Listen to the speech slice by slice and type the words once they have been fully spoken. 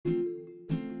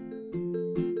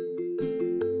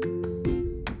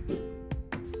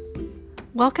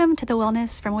Welcome to the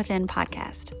Wellness from Within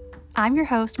podcast. I'm your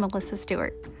host, Melissa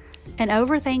Stewart, an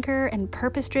overthinker and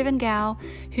purpose-driven gal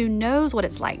who knows what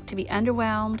it's like to be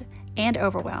underwhelmed and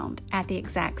overwhelmed at the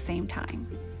exact same time.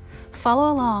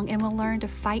 Follow along and we'll learn to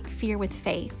fight fear with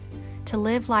faith, to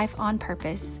live life on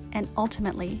purpose, and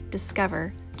ultimately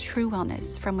discover true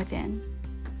wellness from within.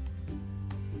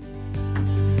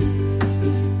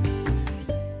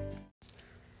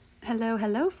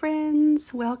 Hello,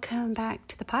 friends. Welcome back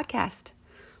to the podcast.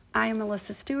 I am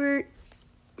Melissa Stewart,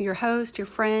 your host, your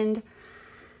friend,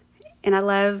 and I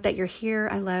love that you're here.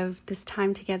 I love this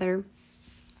time together.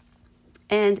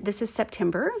 And this is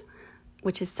September,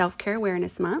 which is Self-Care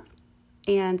Awareness Month.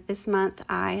 And this month,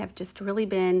 I have just really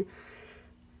been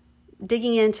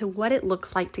digging into what it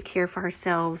looks like to care for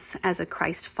ourselves as a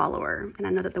Christ follower. And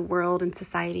I know that the world and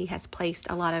society has placed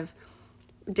a lot of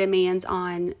demands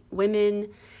on women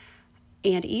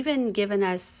and even given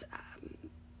us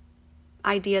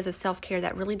ideas of self-care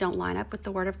that really don't line up with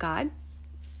the Word of God.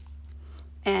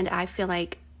 And I feel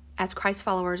like as Christ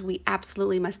followers, we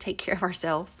absolutely must take care of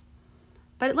ourselves.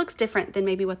 But it looks different than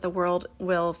maybe what the world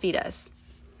will feed us.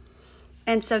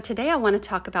 And so today I want to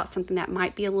talk about something that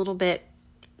might be a little bit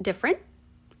different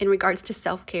in regards to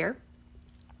self-care.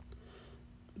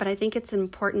 But I think it's an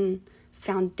important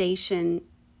foundation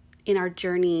in our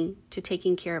journey to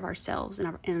taking care of ourselves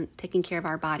and taking care of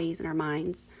our bodies and our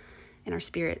minds and our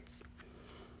spirits.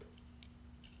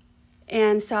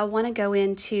 And so I want to go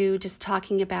into just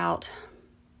talking about,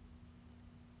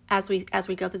 as we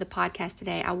go through the podcast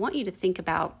today, I want you to think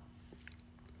about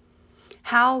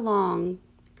how long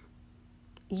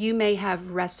you may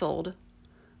have wrestled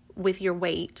with your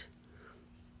weight,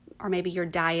 or maybe your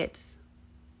diets,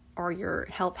 or your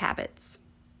health habits.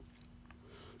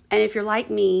 And if you're like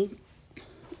me,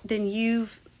 then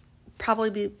you've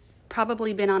probably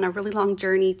been on a really long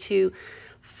journey to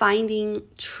finding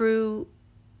true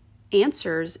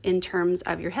answers in terms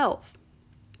of your health.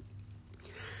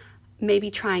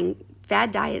 Maybe trying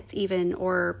fad diets even,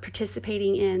 or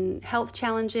participating in health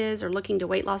challenges, or looking to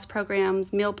weight loss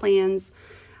programs, meal plans,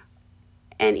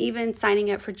 and even signing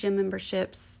up for gym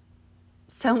memberships.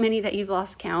 So many that you've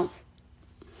lost count.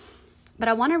 But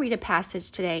I want to read a passage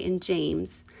today in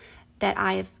James that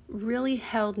I have really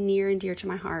held near and dear to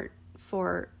my heart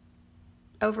for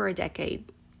over a decade.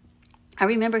 I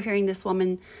remember hearing this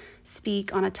woman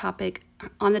speak on the topic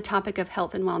of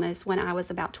health and wellness when I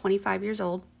was about 25 years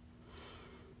old.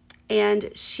 And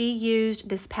she used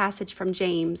this passage from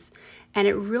James, and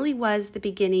it really was the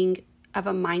beginning of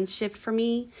a mind shift for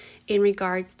me in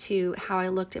regards to how I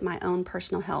looked at my own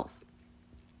personal health.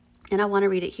 And I want to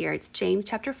read it here. It's James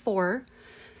chapter 4,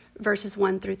 verses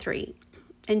 1 through 3.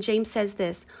 And James says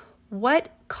this: "What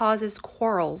causes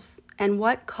quarrels and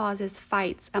what causes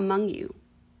fights among you?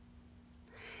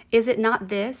 Is it not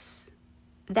this,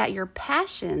 that your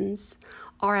passions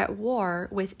are at war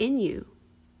within you?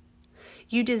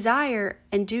 You desire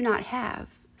and do not have,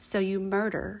 so you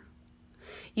murder.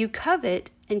 You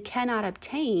covet and cannot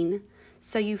obtain,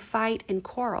 so you fight and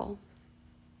quarrel.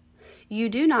 You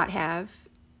do not have,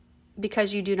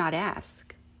 because you do not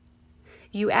ask.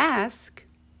 You ask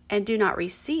and do not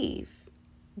receive,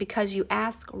 because you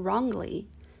ask wrongly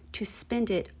to spend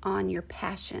it on your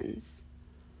passions."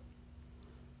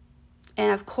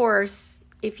 And of course,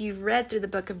 if you've read through the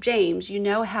book of James, you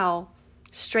know how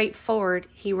straightforward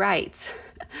he writes.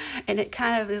 And it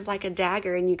kind of is like a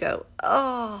dagger, and you go,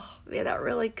 oh, man, that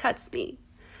really cuts me.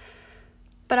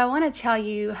 But I want to tell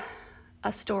you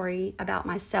a story about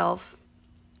myself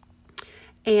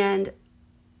and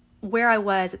where I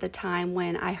was at the time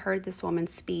when I heard this woman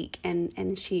speak,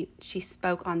 and she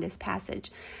spoke on this passage.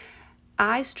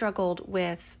 I struggled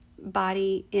with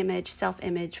body image,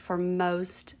 self-image for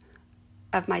most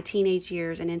of my teenage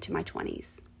years and into my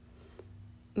 20s.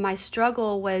 My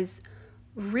struggle was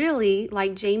really,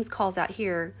 like James calls out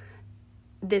here,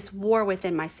 this war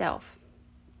within myself.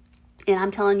 And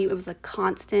I'm telling you, it was a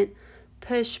constant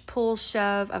push, pull,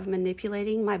 shove of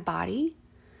manipulating my body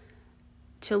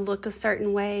to look a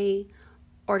certain way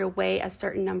or to weigh a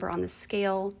certain number on the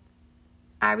scale.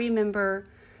 I remember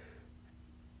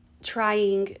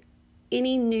trying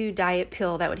any new diet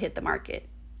pill that would hit the market.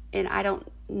 And I don't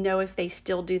know if they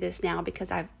still do this now, because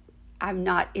I'm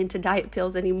not into diet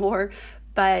pills anymore.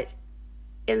 But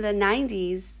in the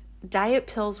 90s, diet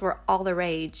pills were all the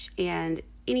rage. And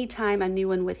anytime a new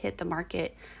one would hit the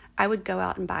market, I would go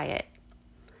out and buy it.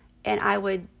 And I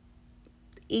would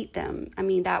eat them. I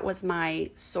mean, that was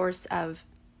my source of,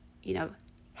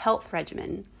 health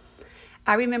regimen.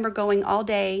 I remember going all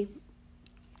day,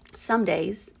 some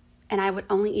days, and I would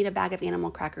only eat a bag of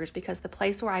animal crackers because the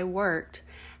place where I worked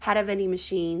had a vending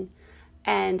machine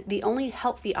And the only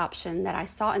healthy option that I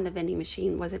saw in the vending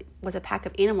machine was a pack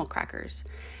of animal crackers.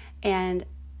 And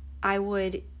I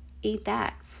would eat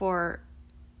that for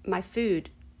my food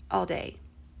all day.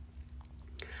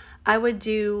 I would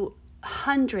do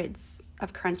hundreds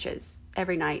of crunches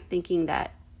every night, thinking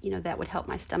that, that would help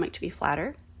my stomach to be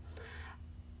flatter.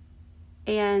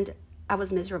 And I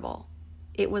was miserable.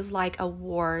 It was like a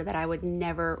war that I would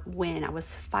never win. I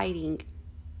was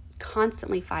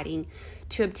constantly fighting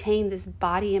to obtain this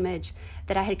body image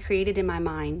that I had created in my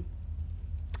mind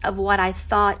of what I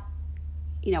thought,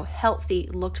 healthy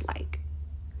looked like.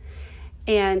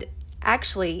 And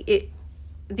actually,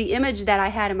 the image that I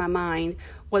had in my mind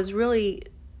was really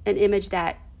an image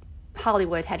that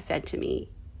Hollywood had fed to me,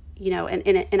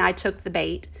 and I took the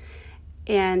bait.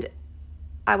 And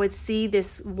I would see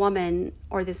this woman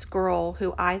or this girl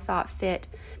who I thought fit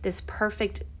this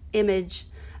perfect image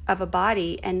of a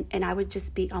body, and I would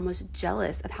just be almost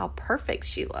jealous of how perfect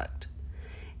she looked.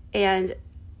 And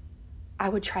I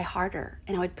would try harder,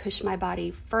 and I would push my body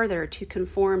further to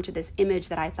conform to this image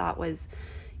that I thought was,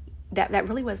 that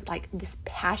really was like this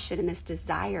passion and this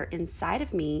desire inside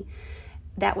of me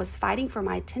that was fighting for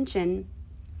my attention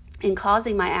and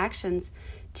causing my actions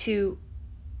to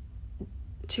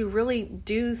really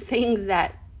do things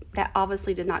that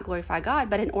obviously did not glorify God,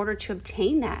 but in order to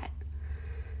obtain that.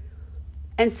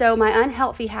 And so my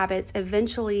unhealthy habits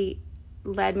eventually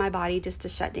led my body just to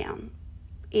shut down.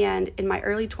 And in my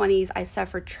early 20s, I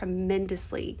suffered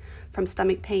tremendously from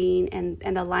stomach pain, and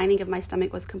the lining of my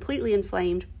stomach was completely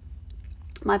inflamed.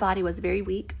 My body was very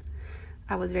weak.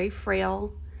 I was very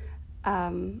frail.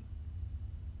 I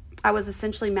was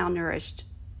essentially malnourished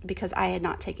because I had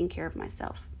not taken care of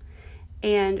myself.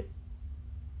 And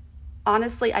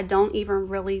honestly, I don't even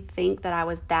really think that I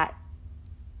was that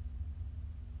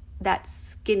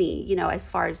skinny, as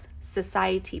far as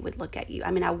society would look at you.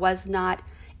 I mean, I was not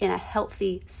in a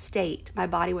healthy state. My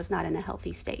body was not in a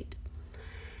healthy state.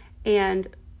 And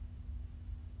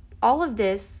all of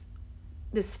this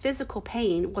physical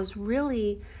pain was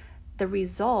really the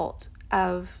result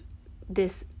of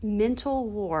this mental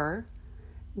war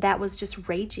that was just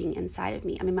raging inside of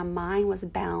me. I mean, my mind was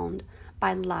bound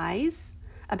by lies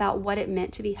about what it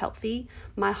meant to be healthy.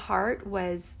 My heart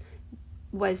was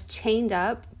chained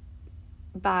up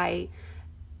by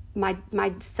my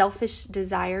selfish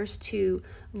desires to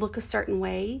look a certain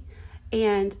way.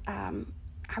 And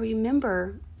I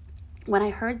remember when I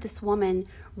heard this woman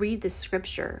read this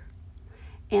scripture,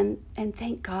 and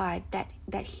thank God that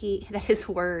his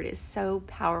word is so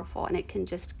powerful and it can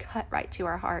just cut right to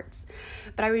our hearts.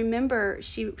 But I remember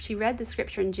she read the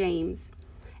scripture in James,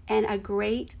 and a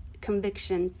great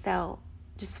conviction fell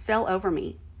over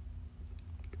me.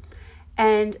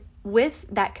 And with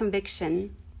that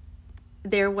conviction,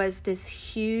 there was this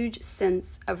huge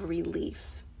sense of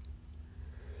relief.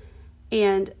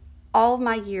 And all of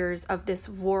my years of this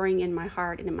warring in my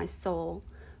heart and in my soul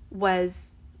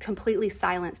was completely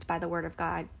silenced by the word of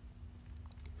God.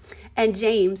 And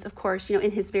James, of course,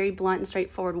 in his very blunt and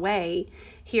straightforward way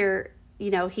here,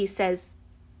 he says,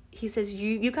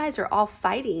 you guys are all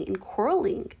fighting and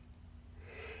quarreling.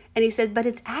 And he said, but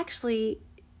it's actually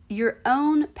your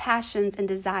own passions and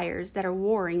desires that are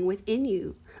warring within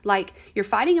you. Like, you're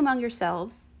fighting among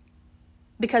yourselves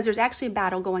because there's actually a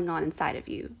battle going on inside of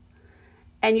you.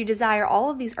 And you desire all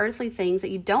of these earthly things that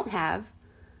you don't have.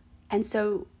 And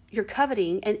so you're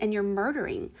coveting and you're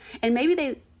murdering. And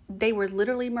maybe they were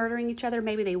literally murdering each other.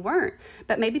 Maybe they weren't.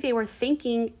 But maybe they were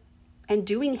thinking and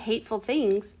doing hateful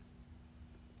things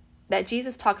that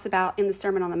Jesus talks about in the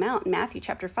Sermon on the Mount in Matthew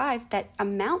chapter 5 that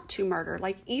amount to murder,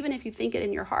 like even if you think it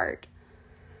in your heart.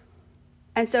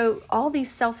 And so all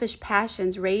these selfish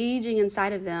passions raging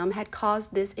inside of them had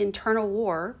caused this internal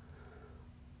war,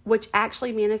 which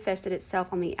actually manifested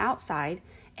itself on the outside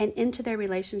and into their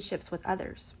relationships with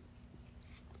others.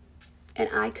 And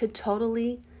I could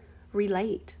totally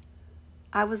relate.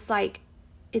 I was like,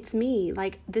 it's me,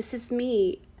 like this is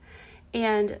me.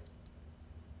 And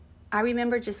I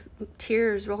remember just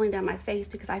tears rolling down my face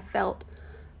because I felt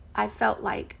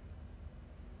like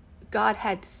God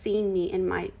had seen me in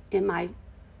my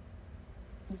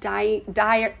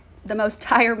the most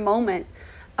dire moment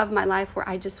of my life where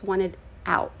I just wanted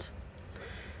out.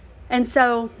 And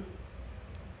so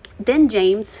then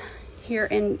James, here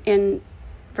in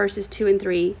verses 2 and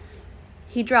 3,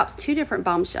 he drops two different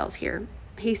bombshells here.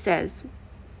 He says,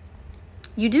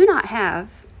 you do not have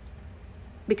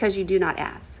because you do not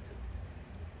ask.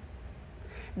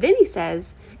 Then he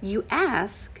says, you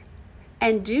ask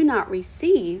and do not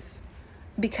receive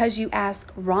because you ask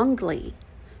wrongly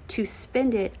to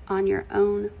spend it on your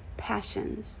own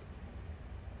passions.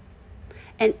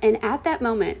 And at that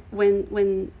moment,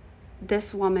 when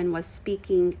this woman was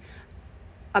speaking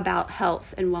about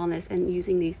health and wellness and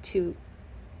using these two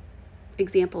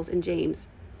examples in James,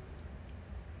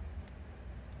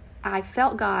 I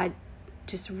felt God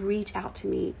just reach out to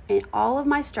me, and all of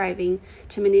my striving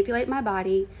to manipulate my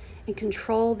body and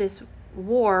control this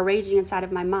war raging inside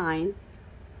of my mind,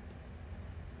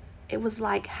 it was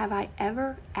like, have I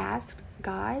ever asked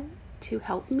God to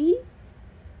help me?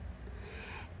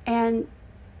 And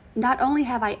not only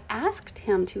have I asked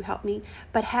him to help me,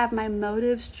 but have my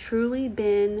motives truly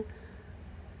been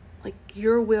like,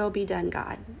 your will be done,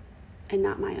 God, and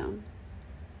not my own.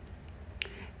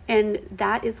 And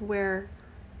that is where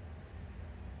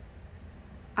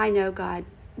I know God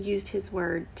used his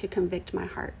word to convict my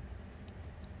heart.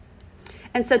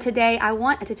 And so today I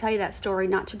want to tell you that story,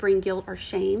 not to bring guilt or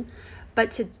shame,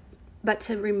 but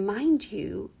to remind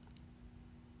you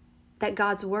that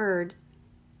God's word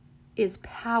is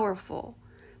powerful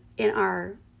in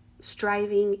our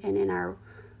striving and in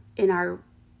our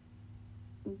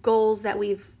goals that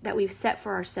we've set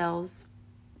for ourselves.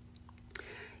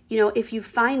 You know, if you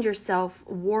find yourself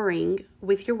warring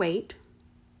with your weight,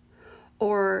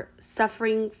 or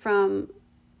suffering from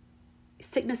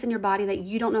sickness in your body that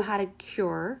you don't know how to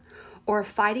cure, or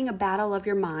fighting a battle of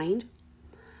your mind,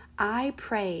 I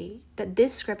pray that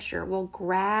this scripture will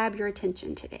grab your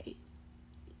attention today,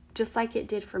 just like it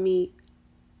did for me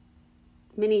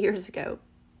many years ago.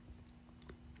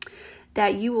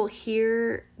 That you will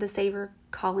hear the Savior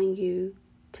calling you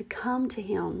to come to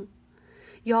him.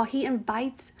 Y'all, he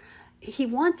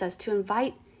wants us to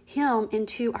invite him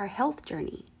into our health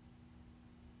journey.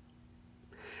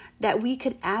 That we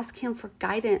could ask him for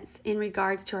guidance in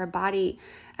regards to our body.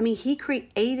 I mean, he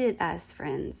created us,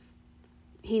 friends.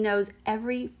 He knows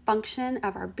every function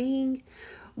of our being.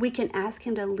 We can ask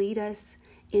him to lead us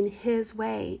in his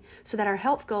way so that our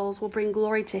health goals will bring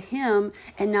glory to him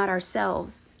and not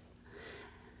ourselves.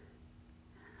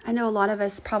 I know a lot of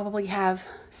us probably have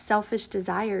selfish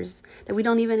desires that we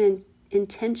don't even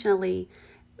intentionally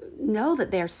know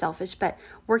that they're selfish, but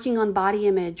working on body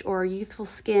image or youthful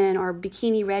skin or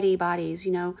bikini ready bodies,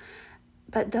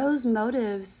 but those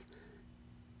motives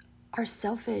are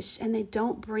selfish and they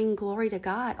don't bring glory to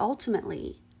God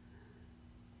ultimately.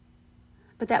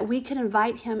 But that we can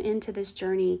invite him into this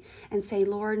journey and say,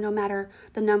 Lord, no matter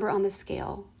the number on the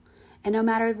scale, and no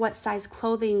matter what size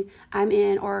clothing I'm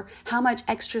in or how much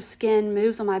extra skin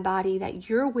moves on my body, that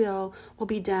your will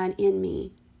be done in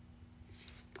me.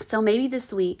 So maybe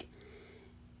this week,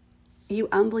 you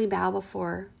humbly bow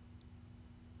before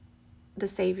the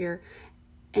Savior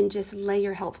and just lay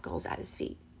your health goals at his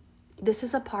feet. This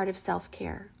is a part of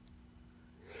self-care.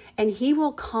 And he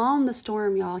will calm the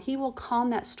storm, y'all. He will calm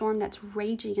that storm that's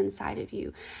raging inside of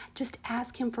you. Just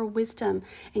ask him for wisdom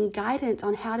and guidance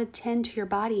on how to tend to your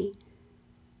body,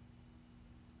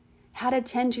 how to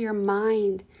tend to your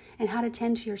mind, and how to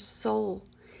tend to your soul.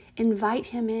 Invite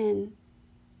him in.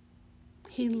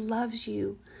 He loves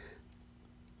you.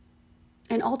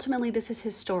 And ultimately, this is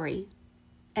his story.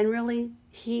 And really,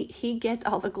 he gets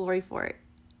all the glory for it.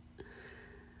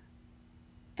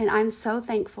 And I'm so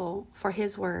thankful for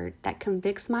his word that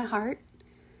convicts my heart,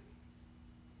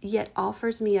 yet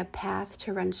offers me a path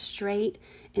to run straight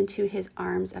into his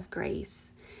arms of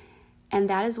grace. And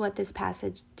that is what this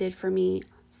passage did for me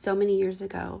so many years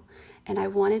ago. And I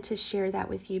wanted to share that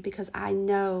with you because I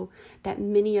know that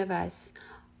many of us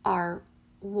are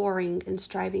warring and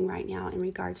striving right now in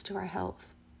regards to our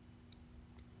health.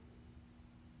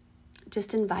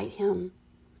 Just invite him.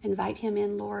 Invite him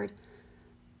in, Lord.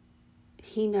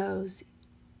 He knows.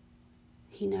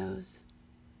 He knows.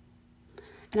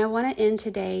 And I want to end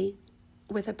today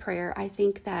with a prayer. I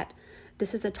think that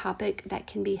this is a topic that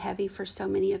can be heavy for so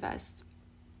many of us.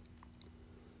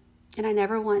 And I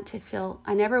never want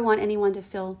anyone to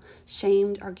feel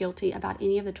shamed or guilty about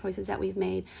any of the choices that we've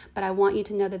made, but I want you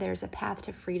to know that there's a path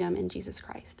to freedom in Jesus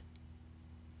Christ.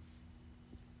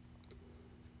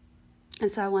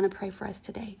 And so I want to pray for us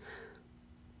today.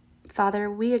 Father,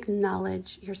 we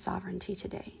acknowledge your sovereignty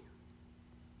today.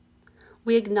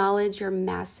 We acknowledge your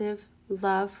massive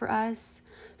love for us,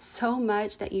 so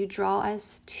much that you draw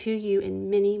us to you in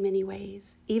many, many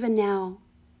ways, even now,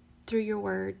 through your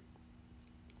word.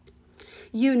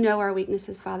 You know our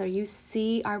weaknesses, Father. You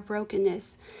see our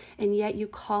brokenness, and yet you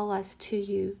call us to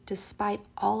you despite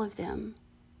all of them.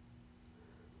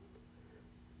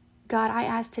 God, I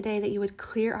ask today that you would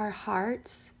clear our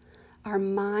hearts, our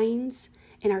minds,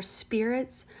 and our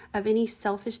spirits of any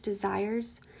selfish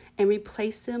desires and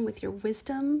replace them with your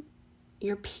wisdom,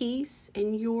 your peace,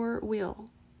 and your will.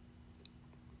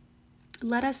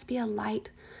 Let us be a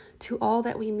light to all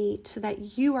that we meet so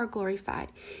that you are glorified,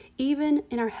 even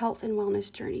in our health and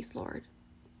wellness journeys, Lord.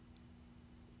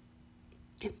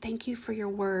 And thank you for your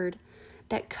word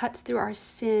that cuts through our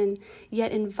sin,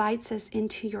 yet invites us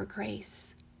into your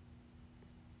grace.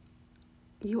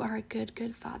 You are a good,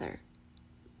 good Father.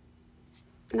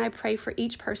 And I pray for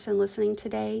each person listening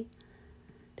today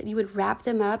that you would wrap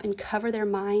them up and cover their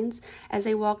minds as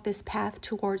they walk this path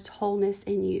towards wholeness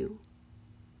in you.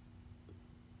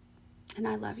 And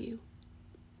I love you.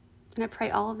 And I pray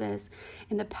all of this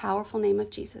in the powerful name of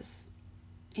Jesus.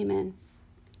 Amen.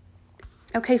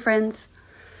 Okay, friends,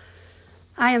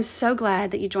 I am so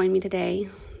glad that you joined me today.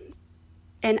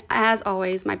 And as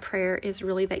always, my prayer is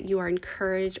really that you are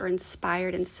encouraged or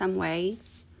inspired in some way.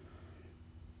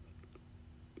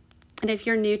 And if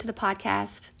you're new to the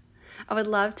podcast, I would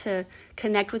love to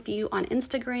connect with you on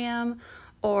Instagram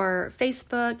or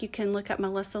Facebook. You can look up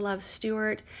Melissa Love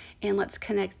Stewart and let's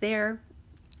connect there.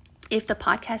 If the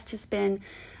podcast has been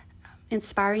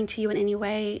inspiring to you in any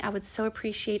way, I would so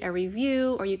appreciate a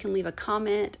review, or you can leave a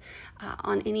comment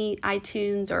on any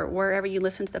iTunes or wherever you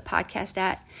listen to the podcast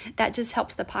at. That just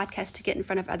helps the podcast to get in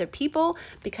front of other people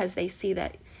because they see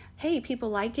that, hey, people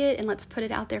like it, and let's put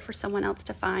it out there for someone else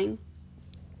to find.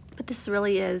 But this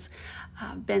really is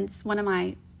been one of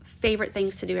my favorite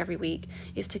things to do every week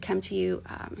is to come to you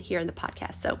here in the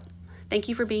podcast. So thank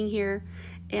you for being here.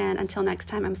 And until next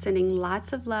time, I'm sending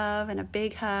lots of love and a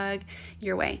big hug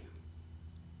your way.